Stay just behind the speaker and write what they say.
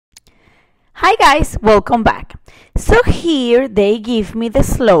Hi guys, welcome back. So here they give me the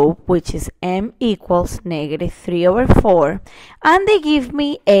slope, which is m equals -3/4, and they give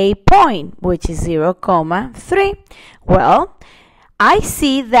me a point, which is 0,3. Well, I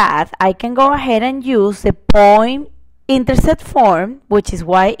see that I can go ahead and use the point intercept form, which is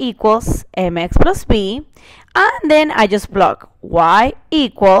y equals mx plus b, and then I just plug y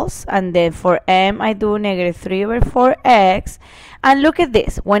equals, and then for m I do -3/4x, and look at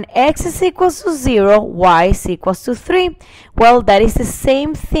this, when x is equals to 0, y is equals to 3. Well, that is the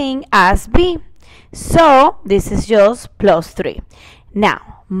same thing as b, so this is just plus 3. Now,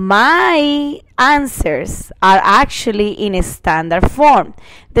 my answers are actually in a standard form.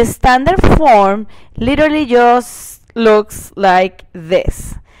 The standard form literally just looks like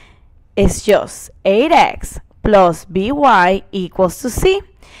this. It's just 8x plus by equals to c.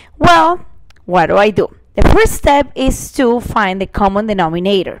 Well, what do? The first step is to find the common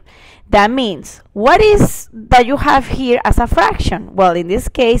denominator. That means, what is that you have here as a fraction? Well, in this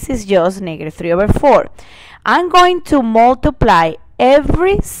case, it's just -3/4. I'm going to multiply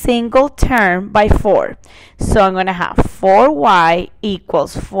every single term by 4. So I'm going to have 4y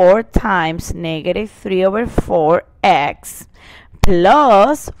equals 4 times -3/4x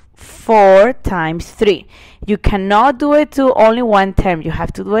plus 4 times 3. You cannot do it to only one term. You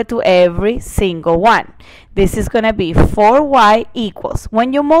have to do it to every single one. This is going to be 4y equals.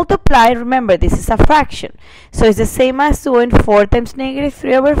 When you multiply, remember, this is a fraction. So it's the same as doing 4 times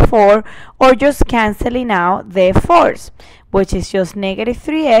 -3/4 or just canceling out the 4's, which is just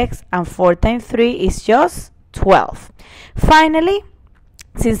 -3x, and 4 times 3 is just 12. Finally,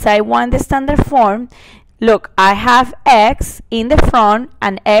 since I want the standard form, look, I have x in the front,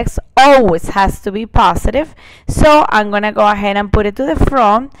 and x always has to be positive. So I'm going to go ahead and put it to the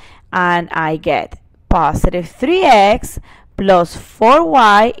front, and I get positive 3x plus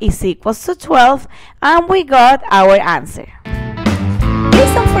 4y is equals to 12, and we got our answer.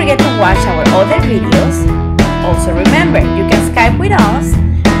 Please don't forget to watch our other videos. Also remember, you can Skype with us,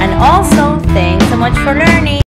 and also thanks so much for learning.